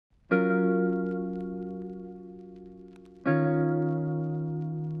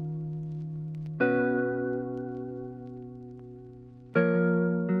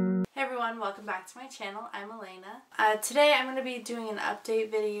welcome back to my channel. I'm Elena. Today I'm going to be doing an update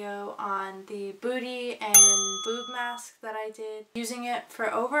video on the booty and boob mask that I did. Using it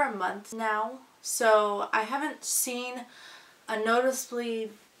for over a month now, so I haven't seen a noticeably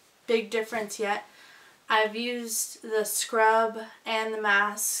big difference yet. I've used the scrub and the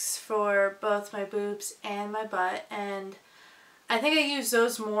masks for both my boobs and my butt, and I think I use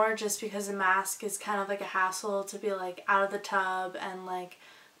those more just because the mask is kind of like a hassle to be like out of the tub and like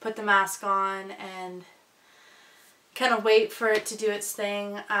put the mask on and kind of wait for it to do its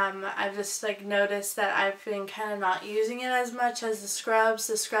thing. I've just like noticed that I've been kind of not using it as much as the scrubs.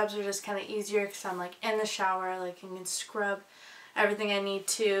 The scrubs are just kind of easier because I'm like in the shower, like I can scrub everything I need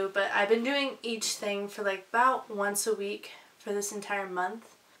to, but I've been doing each thing for like about once a week for this entire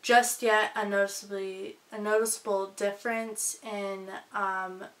month. Just yet a noticeable difference in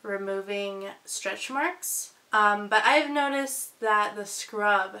removing stretch marks. But I've noticed that the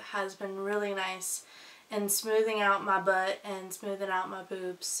scrub has been really nice in smoothing out my butt and smoothing out my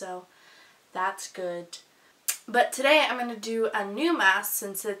boobs, so that's good. But today I'm going to do a new mask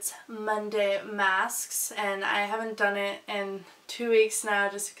since it's Monday masks, and I haven't done it in 2 weeks now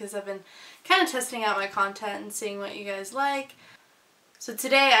just because I've been kind of testing out my content and seeing what you guys like. So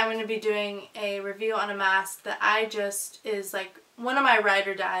today I'm going to be doing a review on a mask that is like one of my ride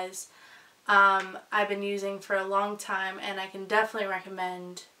or dies. I've been using for a long time, and I can definitely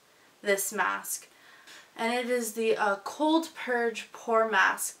recommend this mask. And it is the Cold Purge Pore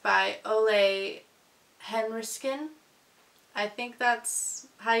Mask by Ole Henriksen. I think that's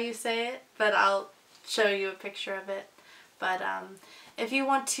how you say it, but I'll show you a picture of it. But if you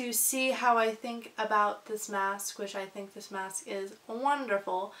want to see how I think about this mask, which I think this mask is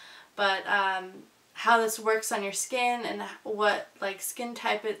wonderful, but how this works on your skin and what like skin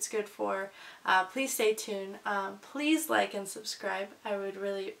type it's good for, please stay tuned. Please like and subscribe. I would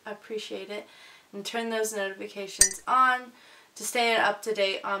really appreciate it. And turn those notifications on to stay up to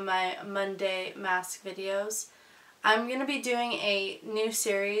date on my Monday mask videos. I'm going to be doing a new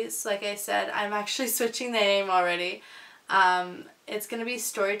series. Like I said, I'm actually switching the name already. It's going to be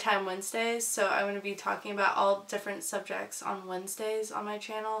Storytime Wednesdays, so I'm going to be talking about all different subjects on Wednesdays on my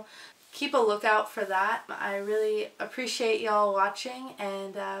channel. Keep a lookout for that. I really appreciate y'all watching,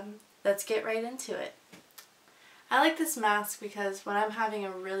 and let's get right into it. I like this mask because when I'm having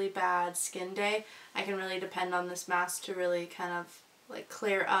a really bad skin day, I can really depend on this mask to really kind of like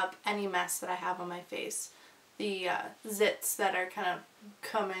clear up any mess that I have on my face. The zits that are kind of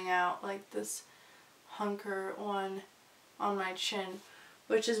coming out, like this hunker one on my chin,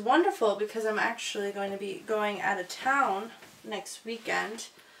 which is wonderful because I'm actually going to be going out of town next weekend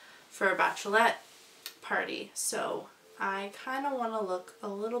for a bachelorette party, so I kind of want to look a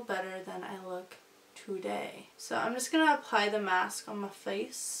little better than I look today. So I'm just going to apply the mask on my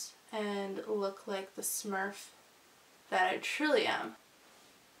face and look like the Smurf that I truly am.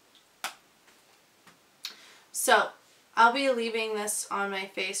 So I'll be leaving this on my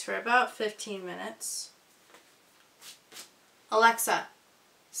face for about 15 minutes. Alexa,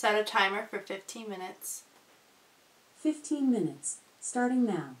 set a timer for 15 minutes. 15 minutes, starting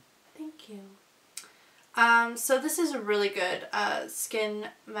now. Thank you. So this is a really good skin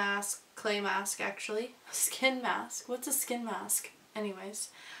mask, clay mask actually. Skin mask? What's a skin mask? Anyways,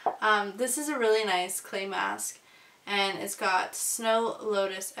 this is a really nice clay mask, and it's got snow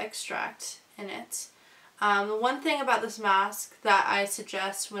lotus extract in it. The one thing about this mask that I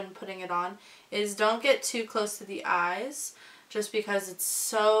suggest when putting it on is don't get too close to the eyes, just because it's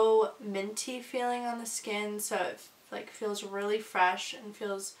so minty feeling on the skin, so it like feels really fresh and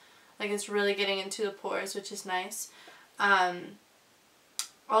feels like it's really getting into the pores, which is nice.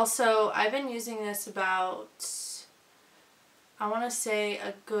 Also, I've been using this about, I want to say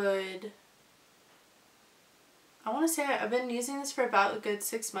I've been using this for about a good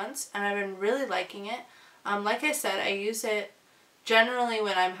 6 months, and I've been really liking it. Like I said, I use it generally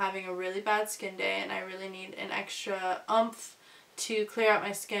when I'm having a really bad skin day and I really need an extra oomph to clear out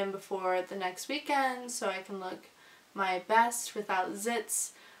my skin before the next weekend so I can look my best without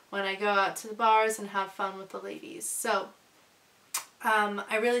zits when I go out to the bars and have fun with the ladies. So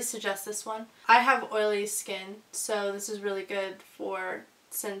I really suggest this one. I have oily skin, so this is really good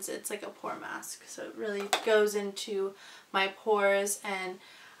since it's like a pore mask. So it really goes into my pores, and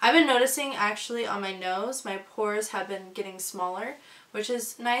I've been noticing actually on my nose, my pores have been getting smaller, which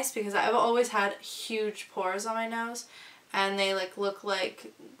is nice because I've always had huge pores on my nose, and they like look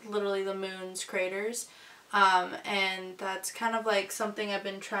like literally the moon's craters. And that's kind of like something I've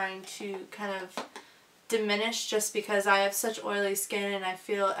been trying to kind of diminish just because I have such oily skin, and I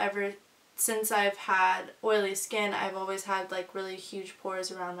feel ever since I've had oily skin, I've always had like really huge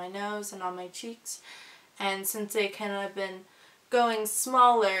pores around my nose and on my cheeks. And since they kind of been going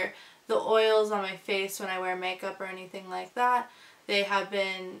smaller, the oils on my face when I wear makeup or anything like that, they have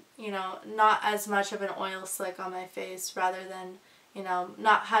been, you know, not as much of an oil slick on my face, rather than, you know,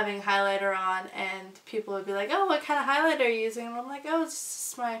 not having highlighter on, and people would be like, oh, what kind of highlighter are you using? And I'm like, oh, it's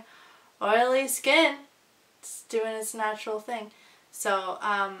just my oily skin. It's doing its natural thing. So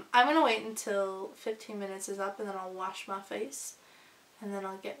I'm going to wait until 15 minutes is up, and then I'll wash my face, and then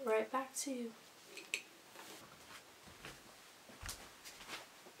I'll get right back to you.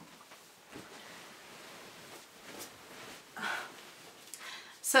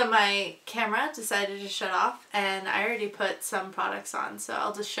 So my camera decided to shut off, and I already put some products on, so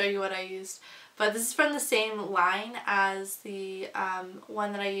I'll just show you what I used. But this is from the same line as the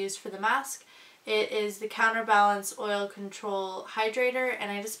one that I used for the mask. It is the Counterbalance Oil Control Hydrator,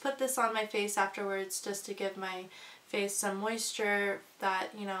 and I just put this on my face afterwards just to give my face some moisture that,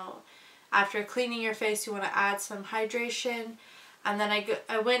 you know, after cleaning your face you want to add some hydration. And then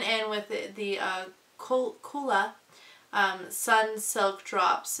I went in with the Coola Sun Silk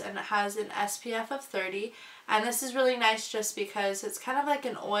Drops, and it has an SPF of 30, and this is really nice just because it's kind of like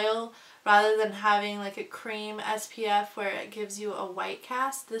an oil rather than having like a cream SPF where it gives you a white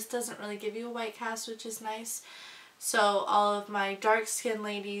cast. This doesn't really give you a white cast, which is nice. So all of my dark skin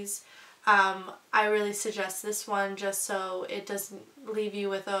ladies, I really suggest this one just so it doesn't leave you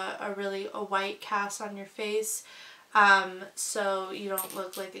with a white cast on your face, so you don't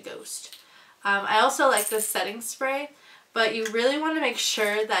look like a ghost. I also like this setting spray, but you really want to make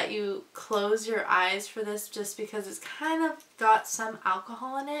sure that you close your eyes for this just because it's kind of got some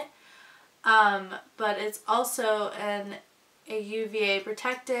alcohol in it. But it's also a UVA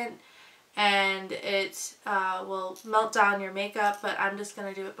protectant, and it will melt down your makeup, but I'm just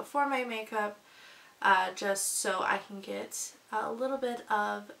going to do it before my makeup just so I can get a little bit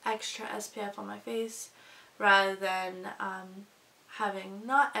of extra SPF on my face rather than having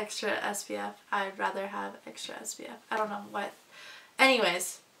not extra SPF. I'd rather have extra SPF. I don't know what.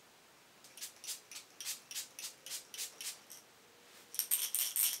 Anyways.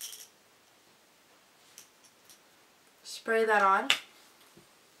 Spray that on.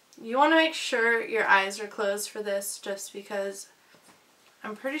 You want to make sure your eyes are closed for this just because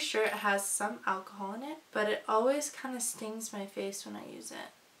I'm pretty sure it has some alcohol in it, but it always kind of stings my face when I use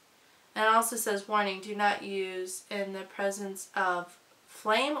it. And it also says, warning, do not use in the presence of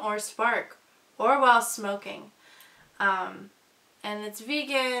flame or spark or while smoking. And it's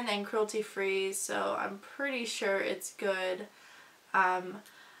vegan and cruelty free, so I'm pretty sure it's good. I'm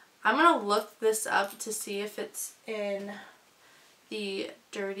going to look this up to see if it's in the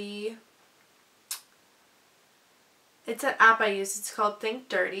dirty... It's an app I use. It's called Think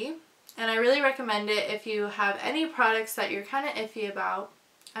Dirty. And I really recommend it if you have any products that you're kind of iffy about.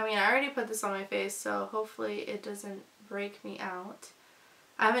 I mean, I already put this on my face, so hopefully it doesn't break me out.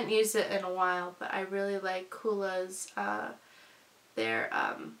 I haven't used it in a while, but I really like Coola's, their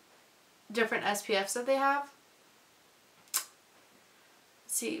different SPFs that they have. Let's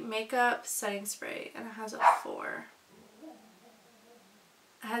see, makeup setting spray, and it has a 4.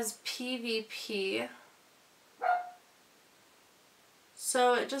 It has PVP.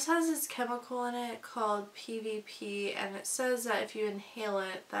 So it just has this chemical in it called PVP, and it says that if you inhale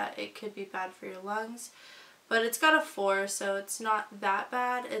it that it could be bad for your lungs. But it's got a 4, so it's not that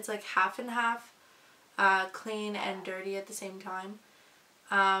bad. It's like half and half, clean and dirty at the same time.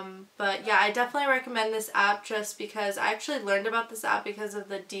 But yeah, I definitely recommend this app just because I actually learned about this app because of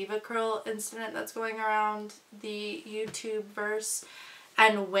the Diva Curl incident that's going around the YouTube verse.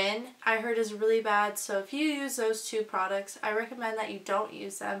 And Win, I heard, is really bad. So if you use those 2 products, I recommend that you don't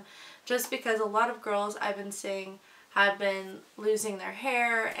use them just because a lot of girls I've been seeing have been losing their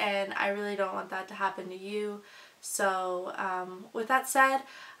hair, and I really don't want that to happen to you. So with that said,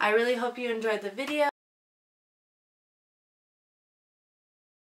 I really hope you enjoyed the video.